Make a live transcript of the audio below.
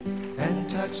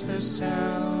watch the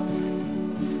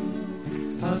sound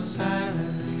of silence.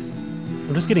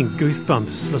 I'm just getting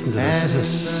goosebumps listening to this. This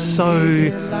is so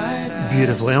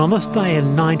beautiful. And on this day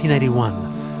in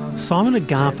 1981, Simon and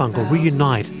Garfunkel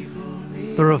reunite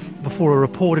before a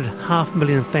reported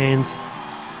 500,000 fans.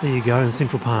 There you go, in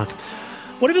Central Park.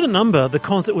 Whatever the number, the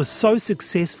concert was so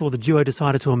successful the duo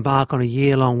decided to embark on a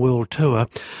year-long world tour.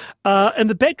 And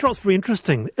the backdrop's very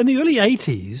interesting. In the early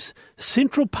 80s,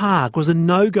 Central Park was a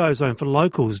no-go zone for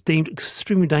locals, deemed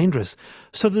extremely dangerous.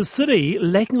 So the city,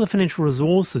 lacking the financial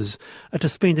resources to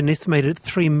spend an estimated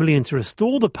 $3 million to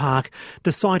restore the park,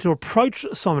 decided to approach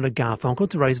Simon and Garfunkel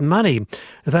to raise money.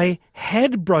 They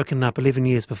had broken up 11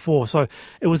 years before, so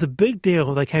it was a big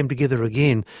deal they came together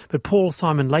again. But Paul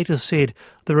Simon later said,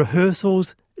 the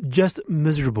rehearsals just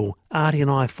miserable. Artie and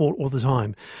I fought all the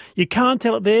time. You can't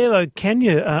tell it there, though, can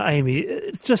you, Amy?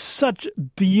 It's just such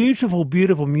beautiful,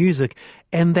 beautiful music.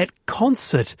 And that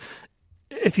concert,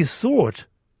 if you saw it,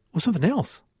 was something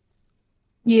else.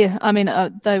 Yeah, I mean,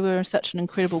 they were such an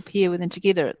incredible pair when they're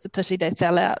together. It's a pity they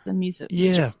fell out. The music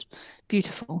was just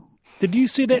beautiful. Did you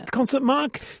see that concert,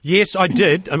 Mark? Yes, I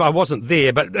did. I wasn't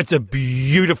there, but it's a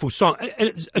beautiful song.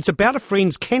 It's about a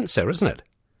friend's cancer, isn't it?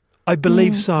 I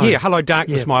believe so. Yeah, hello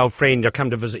darkness, my old friend. I'll come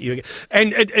to visit you again.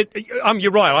 And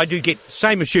you're right, I do get,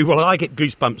 same as you, well, I get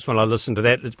goosebumps when I listen to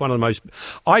that. It's one of the most...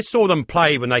 I saw them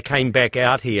play when they came back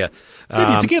out here. Did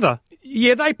you, together?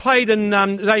 Yeah, they played in...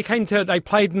 They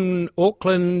played in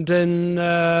Auckland in...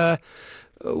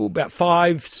 about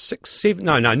 5, 6, 7...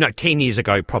 No, 10 years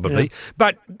ago, probably. Yeah.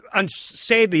 But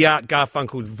sadly, Art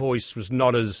Garfunkel's voice was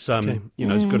not as, as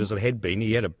good as it had been.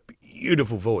 He had a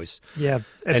beautiful voice. Yeah,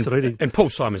 absolutely. And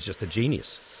Paul Simon's just a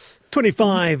genius.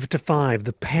 25 to 5,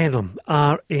 the panel,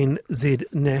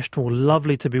 RNZ National.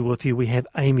 Lovely to be with you. We have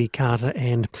Amy Carter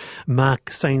and Mark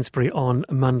Sainsbury on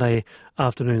Monday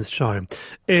afternoon's show.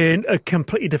 In a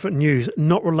completely different news,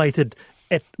 not related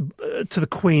to the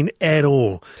Queen at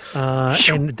all,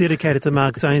 and dedicated to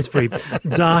Mark Sainsbury.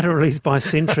 Data released by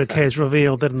Centric has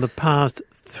revealed that in the past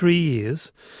 3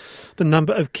 years, the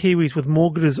number of Kiwis with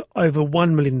mortgages over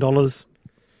 $1 million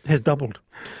has doubled.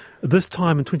 This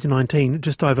time in 2019,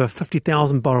 just over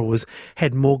 50,000 borrowers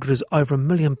had mortgages over $1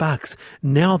 million.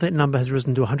 Now that number has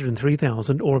risen to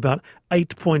 103,000, or about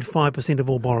 8.5% of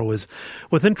all borrowers.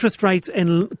 With interest rates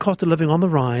and cost of living on the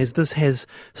rise, this has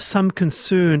some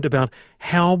concern about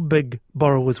how big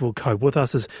borrowers will cope. With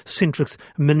us is Centric's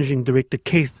Managing Director,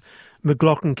 Keith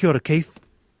McLaughlin. Kia ora, Keith.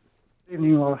 Good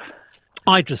evening, Wallace.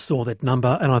 I just saw that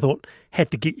number and I thought, had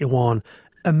to get you on.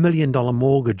 $1 million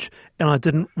mortgage, and I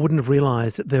wouldn't have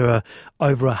realised that there are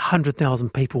over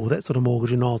 100,000 people with that sort of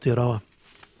mortgage in Aotearoa.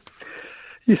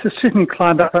 Yes, it's certainly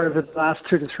climbed up over the last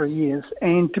 2 to 3 years,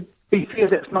 and to be fair,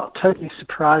 that's not totally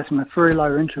surprising with very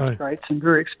low interest rates and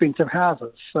very expensive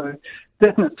houses. So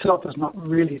that in itself is not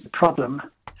really the problem.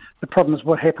 The problem is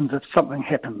what happens if something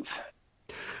happens.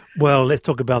 Well, let's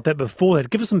talk about that. Before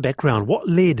that, give us some background. What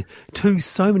led to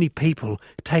so many people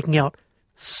taking out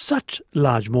such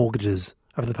large mortgages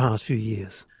over the past few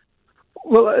years?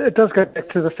 Well, it does go back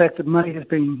to the fact that money has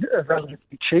been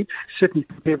relatively cheap, certainly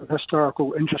compared with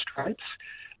historical interest rates.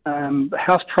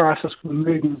 House prices were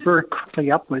moving very quickly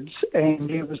upwards, and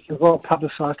there was the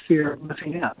well-publicised fear of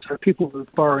missing out. So people were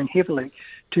borrowing heavily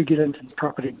to get into the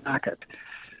property market.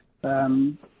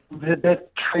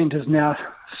 That trend has now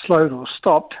slowed or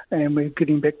stopped, and we're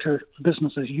getting back to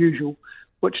business as usual,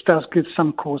 which does give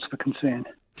some cause for concern.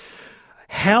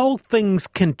 How things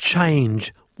can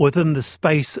change within the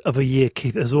space of a year,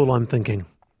 Keith, is all I'm thinking.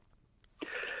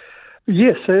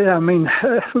 Yes, the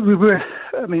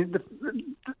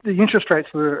interest rates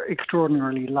were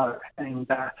extraordinarily low, and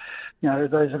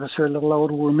those of us who are a little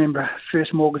older will remember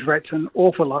first mortgage rates an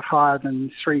awful lot higher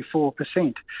than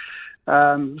 3-4%.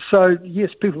 So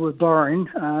yes, people were borrowing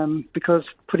because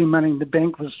putting money in the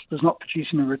bank was not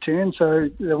producing a return, so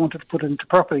they wanted to put it into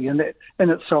property, and that in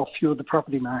itself fueled the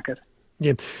property market.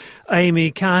 Yeah.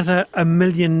 Amy Carter, $1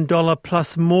 million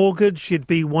plus mortgage. You'd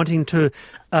be wanting to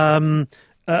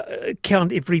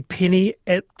count every penny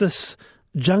at this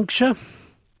juncture.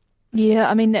 Yeah,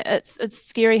 I mean, it's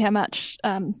scary how much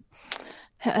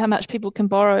people can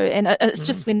borrow, and it's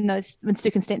just when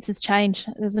circumstances change,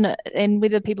 isn't it? And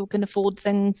whether people can afford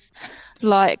things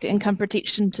like income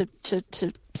protection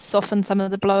to soften some of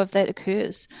the blow if that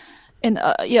occurs. And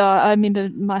I remember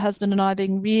my husband and I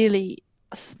being really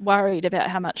worried about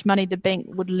how much money the bank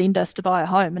would lend us to buy a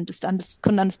home, and just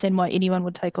couldn't understand why anyone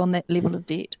would take on that level of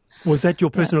debt. Was that your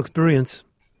personal experience?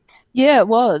 Yeah, it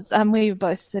was. We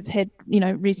both have had,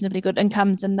 reasonably good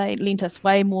incomes, and they lent us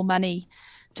way more money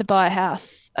to buy a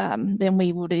house than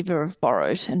we would ever have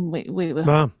borrowed, and we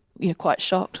were quite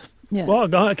shocked. Yeah.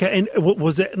 Well, okay. And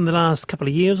was that in the last couple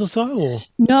of years or so? Or?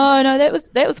 No,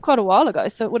 that was quite a while ago.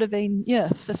 So it would have been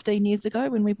 15 years ago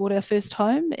when we bought our first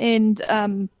home, and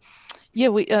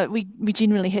we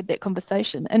genuinely had that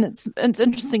conversation. And it's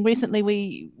interesting. Recently,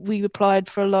 we applied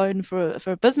for a loan for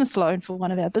a business loan for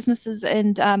one of our businesses,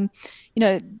 and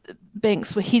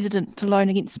banks were hesitant to loan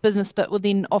against the business, but were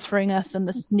then offering us in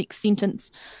this next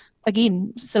sentence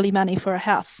again silly money for a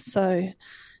house. So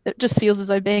it just feels as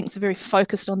though banks are very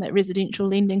focused on that residential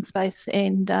lending space,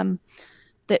 and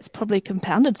that's probably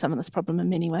compounded some of this problem in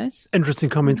many ways. Interesting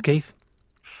comments, Keith.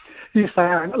 Yes, they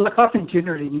are. Look, I think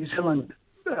generally New Zealand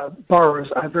borrowers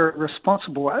are very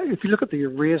responsible. If you look at the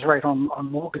arrears rate on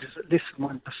mortgages at less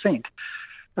than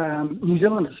 1%, New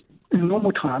Zealanders in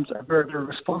normal times are very, very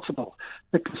responsible.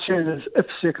 The concern is if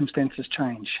circumstances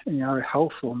change,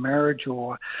 health or marriage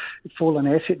or fall in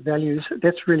asset values,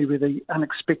 that's really where the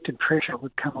unexpected pressure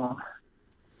would come on.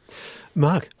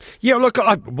 Mark? Yeah, look,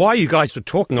 while you guys were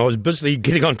talking, I was busily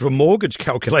getting onto a mortgage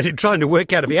calculator trying to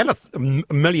work out if you had a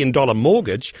 $1 million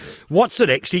mortgage, what's it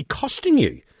actually costing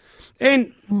you?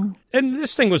 And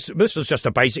this was just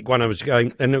a basic one I was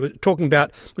going, and it was talking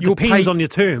about... It depends on your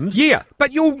terms. Yeah,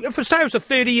 but if say it's a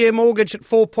 30-year mortgage at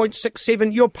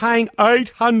 4.67, you're paying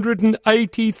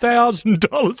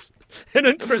 $880,000 in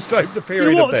interest over the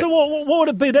period of that. So what would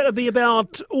it be? That would be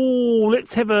about,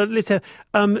 let's have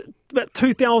about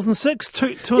 2006,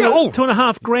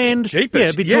 $2,500. Jeepers. Yeah,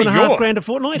 it'd be $2,500 a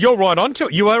fortnight. You're right onto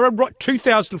it. You are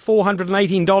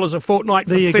 $2,418 a fortnight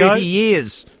for 30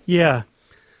 years. Yeah.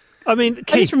 I mean, Keith,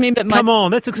 I just remember come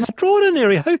on, that's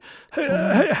extraordinary. Who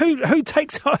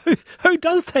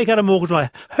does take out a mortgage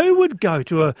like that? Who would go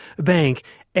to a bank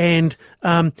and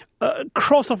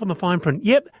cross off on the fine print?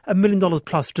 Yep, $1 million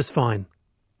plus, just fine.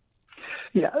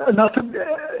 Yeah, and I think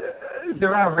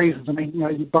there are reasons. I mean,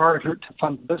 you borrow to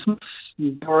fund business,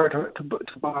 you borrow to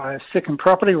buy a second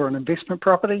property or an investment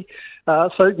property.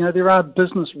 So there are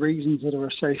business reasons that are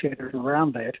associated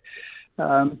around that.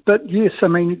 But yes, I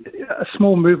mean, a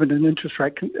small movement in interest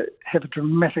rate can have a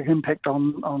dramatic impact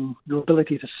on your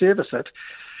ability to service it.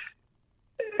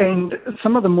 And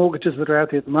some of the mortgages that are out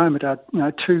there at the moment are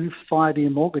 2 5-year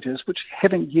mortgages, which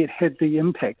haven't yet had the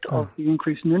impact of the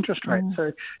increase in interest rate.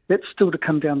 So that's still to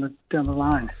come down the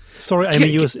line. Sorry, Amy,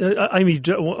 you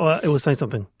were saying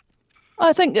something.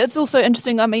 I think it's also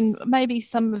interesting. I mean, maybe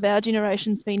some of our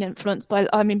generation's been influenced by,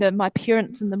 I remember my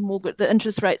parents and the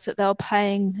interest rates that they were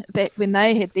paying back when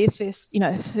they had their first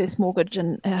mortgage,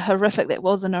 and how horrific that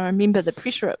was. And I remember the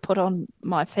pressure it put on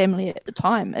my family at the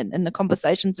time, and the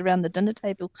conversations around the dinner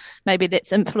table. Maybe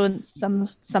that's influenced some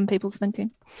people's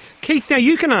thinking. Keith, now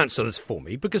you can answer this for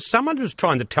me, because someone was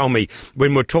trying to tell me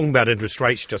when we're talking about interest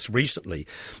rates just recently,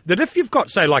 that if you've got,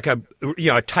 say, like a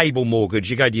table mortgage,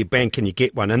 you go to your bank and you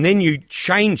get one, and then you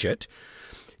change it,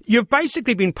 you've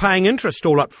basically been paying interest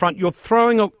all up front. You're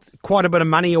throwing quite a bit of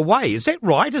money away. Is that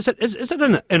right? Is it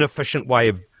an inefficient way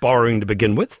of borrowing to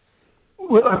begin with?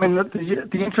 Well, I mean,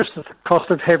 the interest is the cost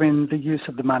of having the use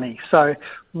of the money. So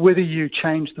whether you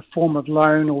change the form of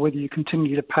loan or whether you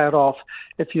continue to pay it off,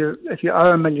 if you owe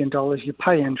 $1 million, you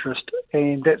pay interest,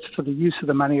 and that's for the use of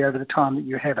the money over the time that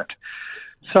you have it.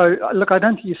 So, look, I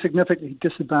don't think you're significantly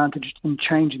disadvantaged in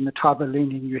changing the type of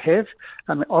lending you have.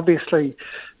 I mean, obviously,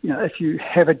 if you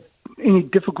have any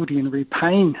difficulty in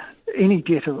repaying any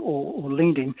debt or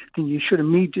lending, then you should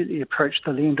immediately approach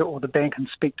the lender or the bank and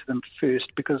speak to them first,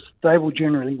 because they will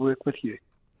generally work with you.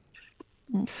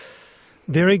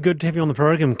 Very good to have you on the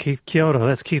program, Keith. Kia ora.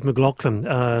 That's Keith McLaughlin,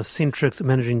 Centric's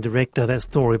Managing Director. That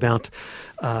story about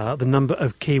the number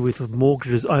of Kiwis with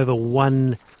mortgages over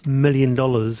 $1 million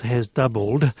has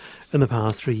doubled in the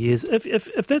past 3 years.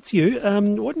 If that's you,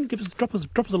 why don't you drop us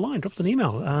a line, drop us an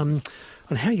email on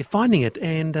how you're finding it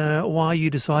and why you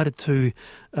decided to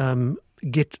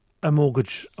get a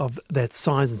mortgage of that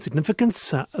size and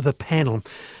significance. The panel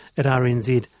at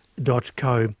rnz.co.nz.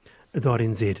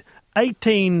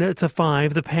 18 to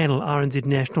 5, the panel, RNZ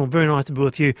National. Very nice to be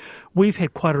with you. We've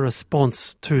had quite a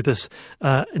response to this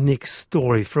next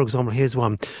story. For example, here's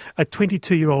one. A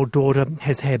 22-year-old daughter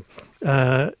has had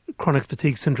chronic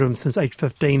fatigue syndrome since age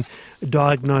 15,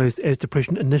 diagnosed as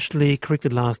depression initially,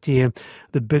 corrected last year.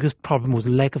 The biggest problem was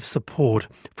lack of support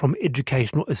from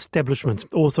educational establishments,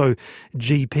 also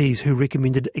GPs who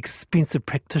recommended expensive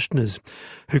practitioners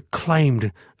who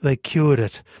claimed they cured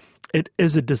it. It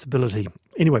is a disability.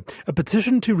 Anyway, a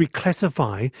petition to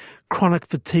reclassify chronic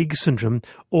fatigue syndrome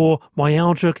or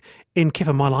myalgic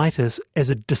encephalomyelitis as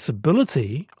a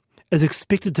disability is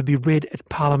expected to be read at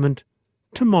Parliament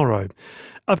tomorrow.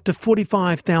 Up to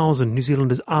 45,000 New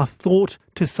Zealanders are thought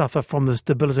to suffer from this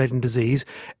debilitating disease,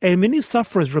 and many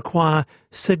sufferers require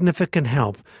significant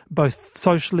help, both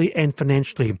socially and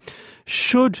financially.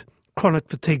 Should chronic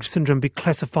fatigue syndrome be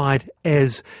classified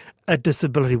as a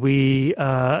disability? We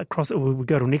go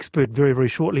to an expert very, very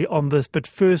shortly on this, but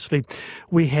firstly,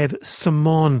 we have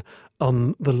Simone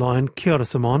on the line. Kia ora,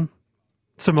 Simone.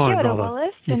 Simone, Kia ora, rather.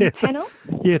 Wallace and panel.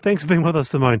 Yeah, thanks for being with us,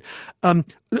 Simone.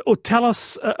 Or tell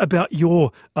us about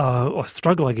your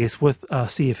struggle, I guess, with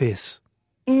CFS.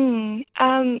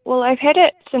 Well, I've had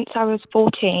it since I was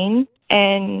 14,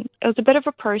 and it was a bit of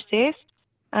a process,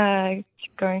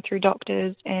 going through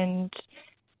doctors, and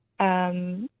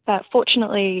but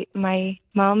fortunately, my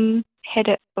mum had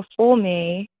it before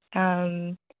me,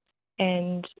 and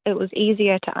it was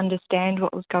easier to understand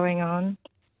what was going on.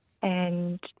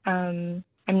 And I'm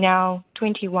now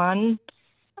 21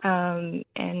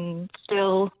 and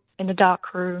still in a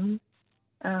dark room,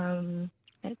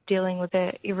 dealing with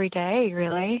it every day,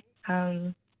 really.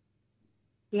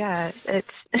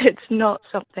 It's not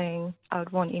something I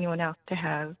would want anyone else to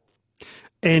have.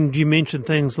 And you mentioned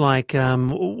things like,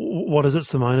 what is it,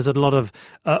 Simone? Is it a lot of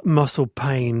muscle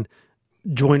pain,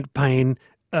 joint pain,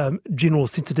 general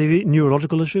sensitivity,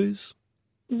 neurological issues?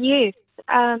 Yes.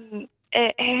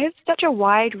 It has such a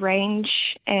wide range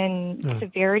and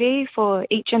severity for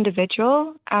each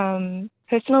individual.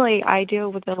 Personally, I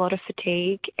deal with a lot of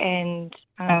fatigue, and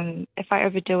if I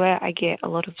overdo it, I get a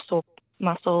lot of sore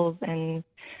muscles, and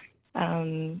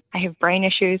I have brain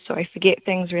issues, so I forget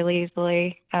things really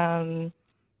easily.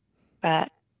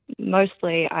 But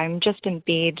mostly, I'm just in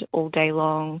bed all day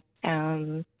long.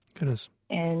 Goodness.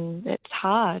 And it's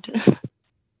hard,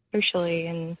 socially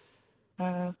and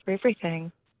for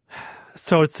everything.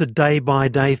 So it's a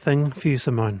day-by-day thing for you,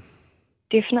 Simone?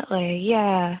 Definitely,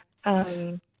 yeah.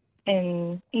 And,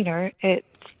 it's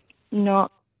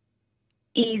not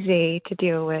easy to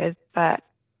deal with, but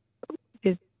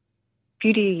there's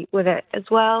beauty with it as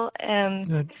well.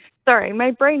 Sorry,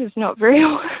 my brain is not very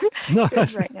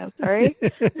good right now, sorry.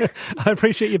 I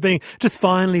appreciate you being... Just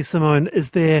finally, Simone,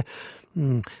 is there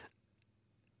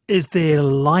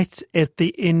light at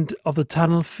the end of the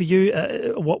tunnel for you?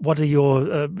 What are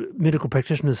your medical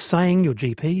practitioners saying, your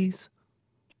GPs?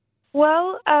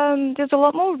 Well, there's a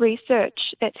lot more research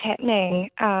that's happening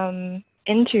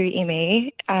into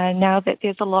ME now that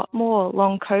there's a lot more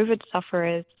long COVID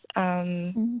sufferers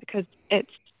because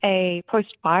it's a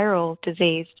post-viral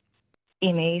disease,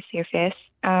 ME, CFS.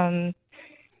 And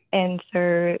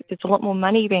so there's a lot more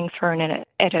money being thrown at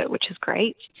it, which is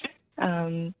great.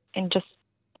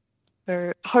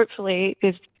 So hopefully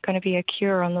there's going to be a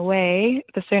cure on the way.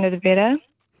 The sooner the better.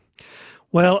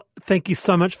 Well, thank you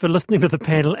so much for listening to the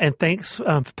panel, and thanks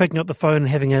for picking up the phone and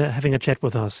having a chat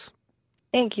with us.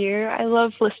 Thank you. I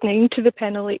love listening to the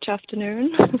panel each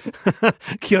afternoon.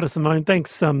 Kia ora, Simone.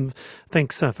 Thanks for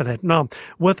that. Now,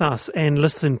 with us and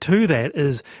listening to that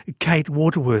is Kate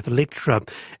Waterworth, lecturer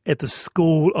at the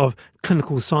School of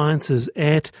Clinical Sciences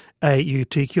at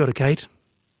AUT. Kia ora, Kate.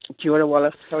 Kia ora,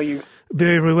 Wallace. How are you?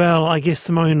 Very, very well. I guess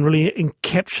Simone really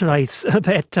encapsulates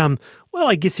that,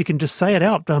 I guess you can just say it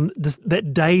out,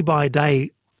 that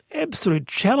day-by-day absolute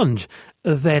challenge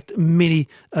that many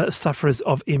sufferers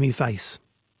of ME face.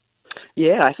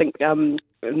 Yeah, I think a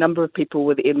number of people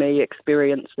with ME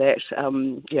experience that,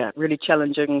 really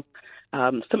challenging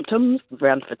symptoms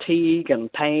around fatigue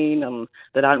and pain and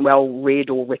that aren't well read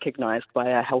or recognised by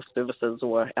our health services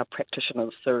or our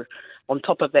practitioners. So on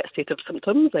top of that set of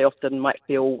symptoms, they often might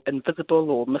feel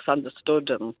invisible or misunderstood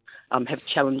and have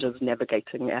challenges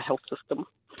navigating our health system.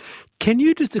 Can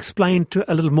you just explain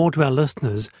a little more to our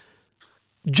listeners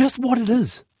just what it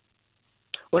is?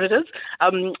 What it is?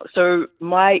 So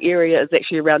my area is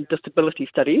actually around disability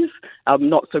studies,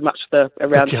 not so much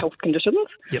around health conditions.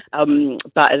 Yep.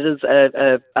 But it is,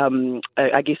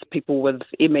 I guess people with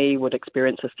ME would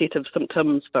experience a set of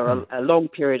symptoms for a long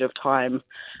period of time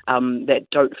that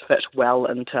don't fit well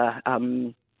into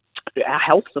our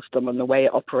health system and the way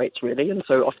it operates, really, and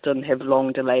so often have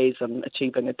long delays in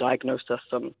achieving a diagnosis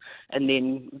and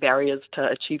then barriers to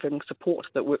achieving support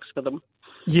that works for them.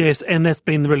 Yes, and that's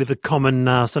been really the common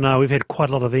scenario. We've had quite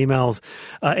a lot of emails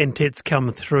and texts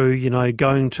come through,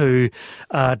 going to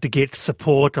get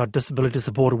support or disability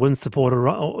support or WIN support,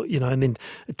 or and then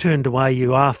turned away,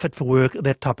 you are fit for work,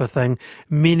 that type of thing.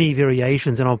 Many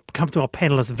variations, and I'll come to our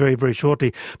panellists very, very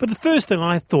shortly. But the first thing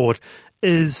I thought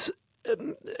is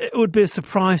it would be a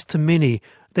surprise to many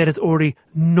that it's already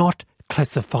not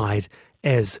classified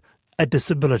as a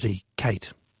disability,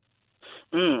 Kate.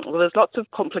 Well, there's lots of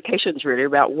complications really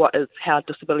about how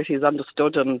disability is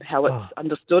understood and how it's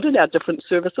understood in our different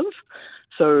services.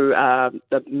 So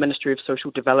the Ministry of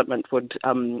Social Development would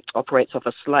operates off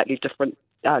a slightly different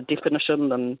definition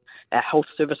than our health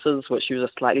services, which use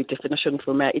a slightly definition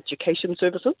from our education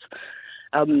services.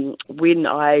 When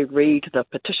I read the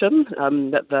petition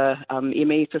that the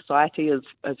ME Society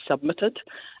has submitted,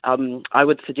 I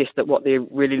would suggest that what they're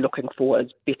really looking for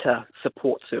is better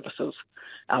support services.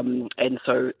 And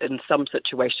so in some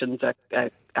situations,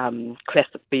 class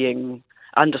being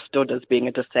understood as being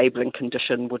a disabling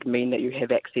condition would mean that you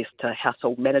have access to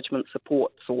household management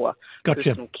supports or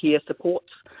personal care supports.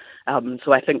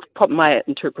 So I think my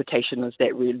interpretation is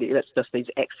that really it's just these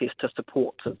access to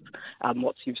supports is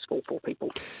what's useful for people.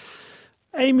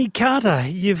 Amy Carter,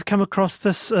 you've come across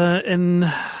this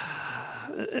in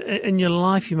your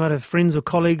life. You might have friends or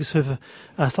colleagues who've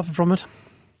suffered from it.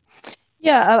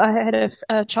 Yeah, I had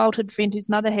a childhood friend whose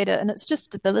mother had it, and it's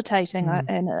just debilitating.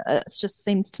 And it just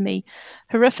seems to me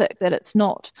horrific that it's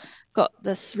not got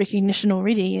this recognition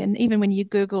already. And even when you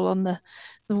Google on the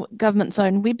government's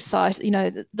own website, you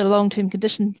know, the long-term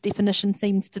conditions definition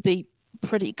seems to be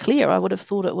pretty clear. I would have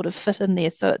thought it would have fit in there.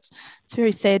 So it's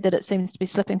very sad that it seems to be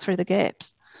slipping through the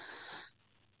gaps.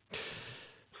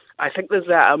 I think there's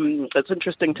it's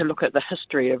interesting to look at the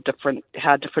history of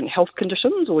how different health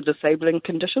conditions or disabling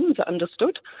conditions are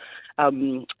understood,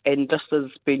 and this has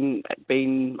been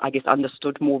I guess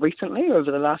understood more recently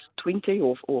over the last 20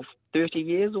 or 30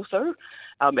 years or so,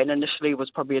 and initially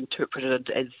was probably interpreted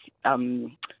as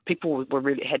people were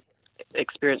really had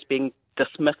experience being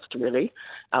dismissed, really,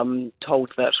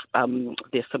 told that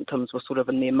their symptoms were sort of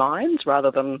in their minds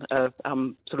rather than a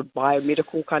sort of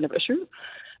biomedical kind of issue.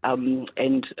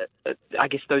 And I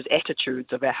guess those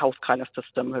attitudes of our health kind of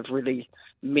system have really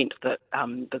meant that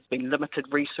there's been limited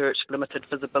research, limited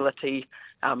visibility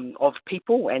of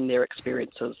people and their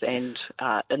experiences and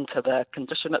into the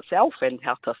condition itself and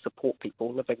how to support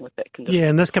people living with that condition. Yeah,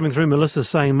 and that's coming through. Melissa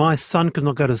saying, my son could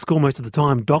not go to school most of the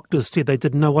time. Doctors said they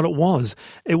didn't know what it was.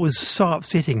 It was so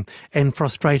upsetting and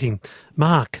frustrating.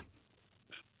 Mark.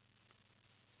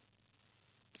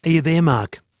 Are you there,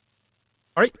 Mark?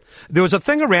 Right. There was a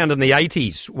thing around in the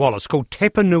 80s, Wallace, called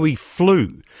Tapanui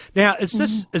flu. Now, is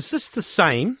this the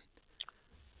same?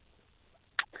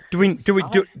 Do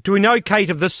we know, Kate,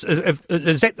 if this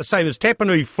is that the same as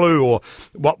Tapanui flu or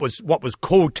what was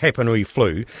called Tapanui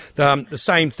flu? The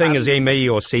same thing as ME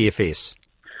or CFS?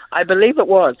 I believe it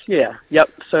was. Yeah.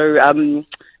 Yep. So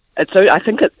I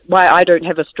think it's why I don't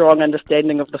have a strong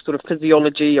understanding of the sort of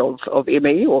physiology of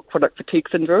ME or chronic fatigue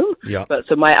syndrome. Yeah. But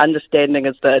so my understanding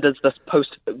is that it is this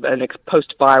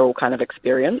post-viral kind of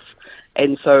experience.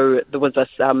 And so there was this,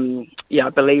 I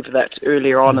believe that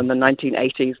earlier on in the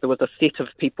 1980s, there was a set of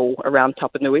people around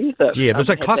Tapanui that there's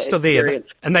a cluster there,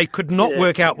 and they could not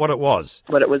work out what it was.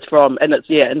 What it was from, and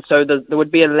and so there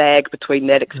would be a lag between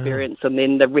that experience and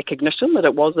then the recognition that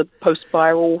it was a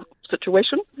post-viral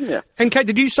situation. Yeah. And Kate,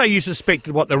 did you say you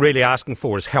suspected what they're really asking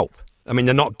for is help? I mean,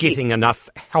 they're not getting enough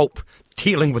help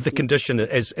dealing with the condition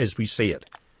as we see it.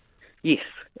 Yes,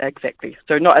 exactly.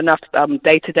 So not enough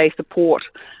day-to-day support.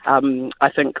 I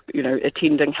think,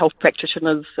 attending health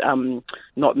practitioners,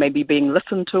 not maybe being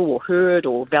listened to or heard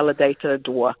or validated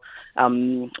or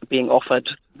being offered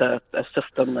the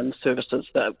system and services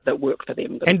that work for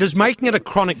them. And does making it a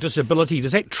chronic disability,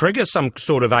 does that trigger some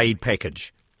sort of aid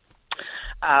package?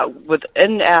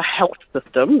 Within our health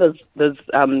system, there's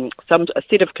a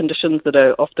set of conditions that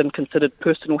are often considered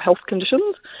personal health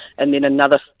conditions, and then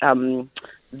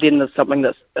then there's something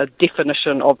that's a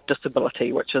definition of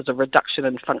disability, which is a reduction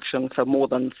in function for more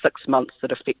than 6 months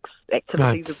that affects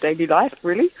activities of daily life,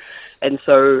 really. And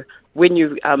so when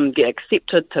you get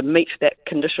accepted to meet that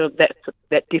condition,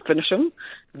 that definition,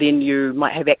 then you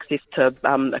might have access to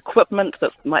equipment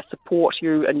that might support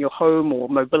you in your home or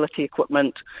mobility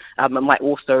equipment. It might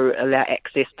also allow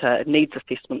access to needs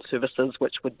assessment services,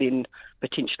 which would then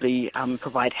potentially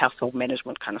provide household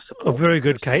management kind of support. Oh, very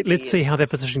good, Kate. Let's see how that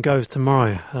petition goes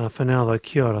tomorrow. For now, though,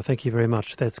 kia ora. Thank you very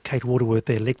much. That's Kate Waterworth,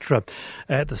 their lecturer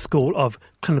at the School of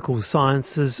Clinical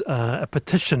Sciences. A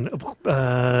petition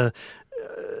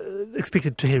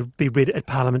expected to be read at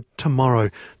Parliament tomorrow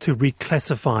to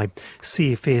reclassify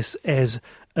CFS as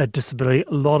a disability.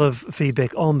 A lot of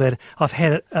feedback on that. I've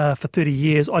had it for 30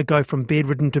 years. I go from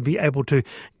bedridden to be able to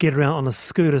get around on a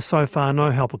scooter. So far,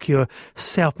 no help or cure.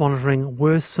 Self-monitoring.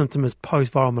 Worst symptom is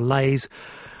post-viral malaise.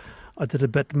 I did a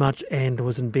bit much and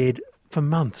was in bed for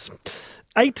months.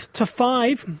 8 to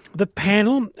 5, the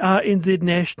panel, NZ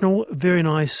National. Very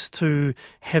nice to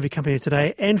have your company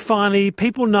today. And finally,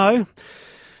 people know,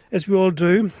 as we all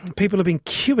do, people have been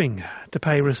queuing to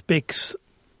pay respects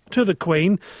to the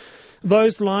Queen.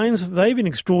 Those lines, they've been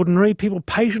extraordinary. People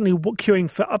patiently queuing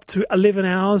for up to 11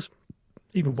 hours.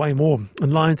 even way more,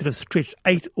 and lines that have stretched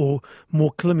 8 or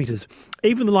more kilometres.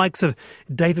 Even the likes of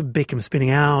David Beckham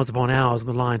spending hours upon hours on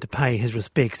the line to pay his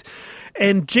respects.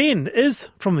 And Jen is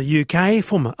from the UK,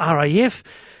 former RAF.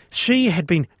 She had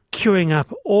been queuing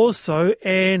up also,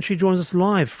 and she joins us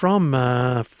live from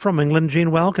England.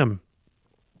 Jen, welcome.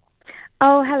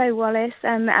 Oh, hello, Wallace,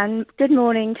 and good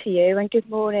morning to you, and good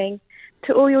morning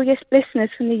to all your listeners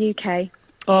from the UK.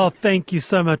 Oh, thank you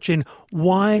so much, Jen.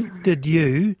 Why did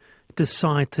you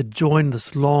decide to join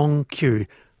this long queue?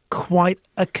 Quite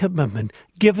a commitment.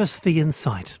 Give us the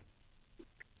insight.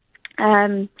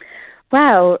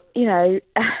 Well, you know,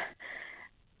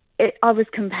 I was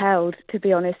compelled, to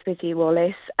be honest with you,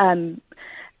 Wallace. I'm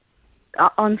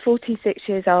 46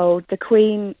 years old. The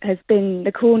Queen has been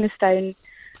the cornerstone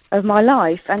of my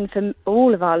life and for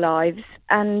all of our lives.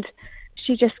 And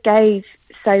she just gave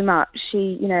so much.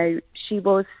 She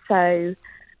was so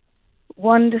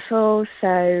wonderful,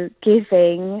 so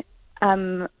giving.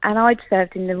 And I'd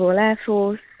served in the Royal Air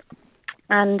Force.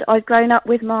 And I'd grown up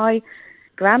with my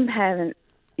grandparents,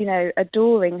 you know,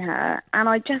 adoring her. And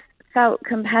I just felt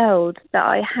compelled that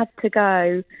I had to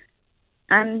go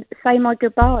and say my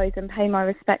goodbyes and pay my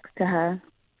respects to her.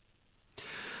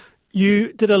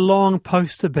 You did a long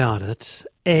post about it,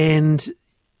 and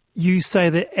you say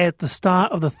that at the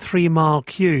start of the 3-mile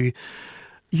queue,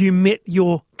 you met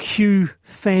your queue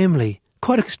family.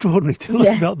 Quite extraordinary. Tell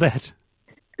us about that.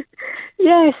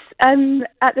 Yes,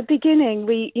 at the beginning,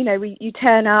 you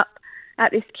turn up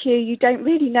at this queue. You don't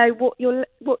really know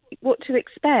what to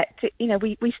expect. You know,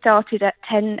 we started at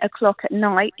 10 o'clock at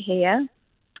night here,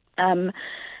 and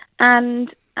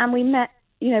we met.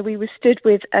 You know, we were stood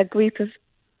with a group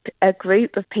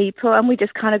of people, and we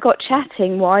just kind of got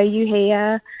chatting. Why are you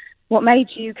here? What made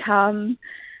you come?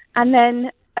 And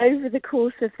then over the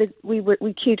course of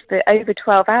we queued for over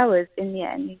 12 hours in the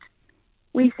end.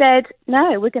 We said,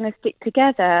 no, we're going to stick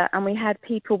together. And we had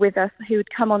people with us who had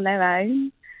come on their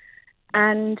own.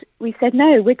 And we said,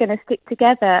 no, we're going to stick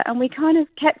together. And we kind of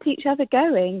kept each other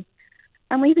going.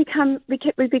 And we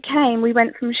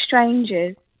went from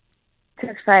strangers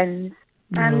to friends.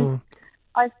 And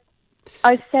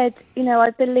I said, you know, I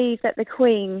believe that the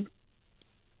Queen,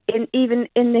 even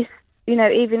in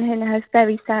her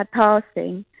very sad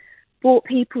passing, brought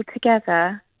people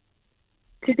together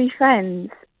to be friends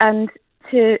and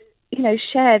to, you know,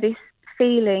 share this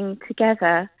feeling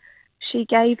together. She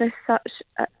gave us such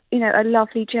a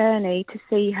lovely journey to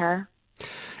see her.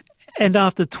 And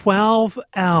after 12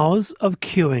 hours of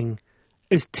queuing,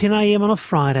 it's 10 a.m. on a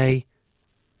Friday,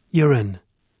 you're in.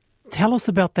 Tell us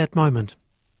about that moment.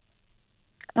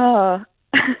 Oh,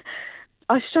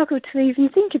 I struggled to even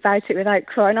think about it without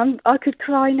crying. I could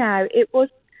cry now. It was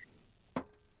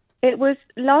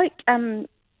like,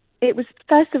 it was,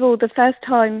 first of all, the first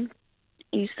time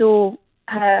you saw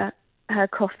her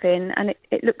coffin, and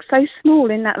it looked so small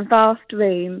in that vast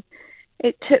room.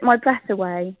 It took my breath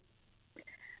away.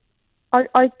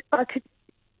 I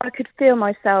could feel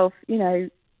myself, you know,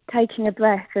 taking a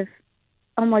breath of,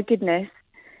 oh my goodness.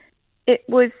 It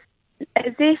was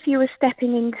as if you were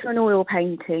stepping into an oil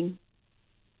painting.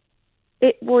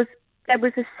 There was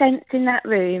a sense in that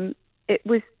room. It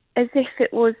was as if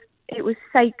it was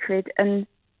sacred and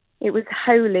it was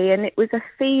holy, and it was a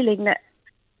feeling that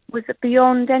was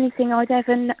beyond anything I'd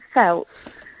ever felt.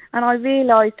 And I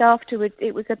realised afterwards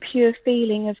it was a pure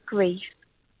feeling of grief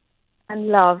and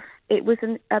love. It was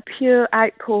a pure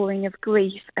outpouring of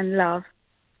grief and love.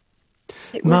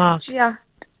 It was just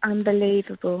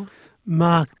unbelievable.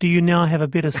 Mark, do you now have a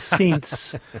better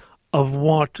sense of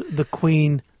what the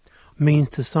Queen means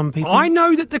to some people? I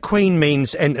know that the Queen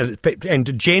means, and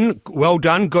Jen, well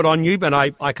done, good on you, but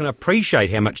I can appreciate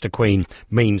how much the Queen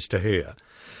means to her.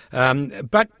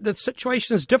 But the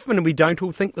situation is different and we don't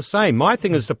all think the same. My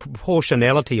thing is the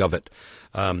proportionality of it,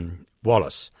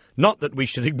 Wallace. Not that we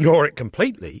should ignore it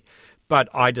completely, but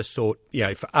I just thought, you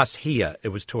know, for us here, it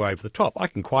was too over the top. I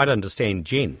can quite understand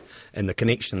Jen and the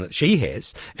connection that she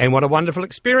has, and what a wonderful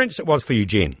experience it was for you,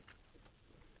 Jen.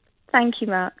 Thank you,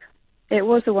 Mark. It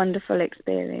was a wonderful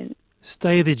experience.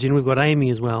 Stay there, Jen. We've got Amy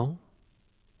as well.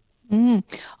 I'm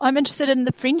interested in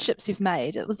the friendships you've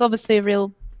made. It was obviously a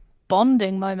real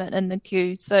bonding moment in the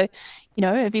queue. So, you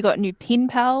know, have you got new pen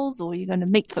pals, or are you going to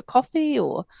meet for coffee,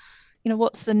 or, you know,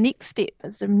 what's the next step?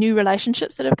 Is there new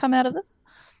relationships that have come out of this?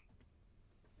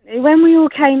 When we all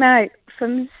came out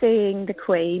from seeing the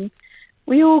Queen,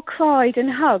 we all cried and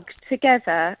hugged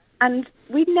together, and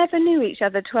we never knew each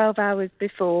other 12 hours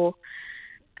before.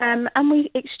 And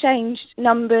we exchanged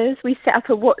numbers. We set up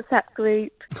a WhatsApp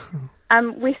group.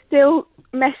 We're still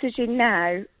messaging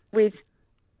now with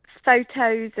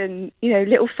photos and, you know,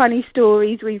 little funny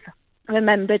stories we've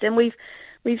remembered, and we've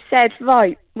said,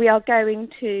 right, we are going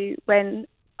to, when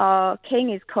our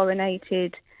king is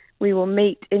coronated, we will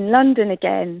meet in London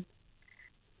again,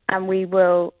 and we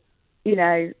will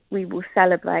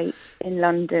celebrate in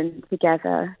London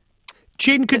together.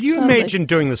 Jen, could you imagine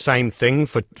doing the same thing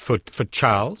for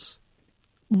Charles?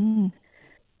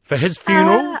 For his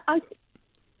funeral?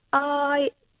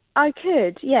 I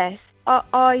could, yes.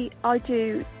 I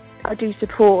do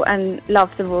support and love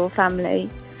the royal family.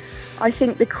 I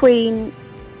think the Queen,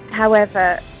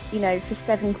 however, for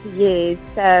 70 years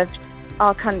served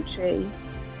our country.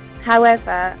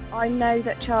 However, I know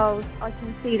that I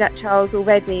can see that Charles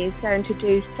already is going to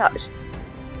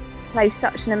play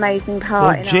such an amazing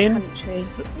part in Jen, our country.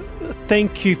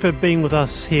 Thank you for being with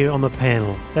us here on the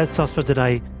panel. That's us for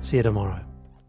today. See you tomorrow.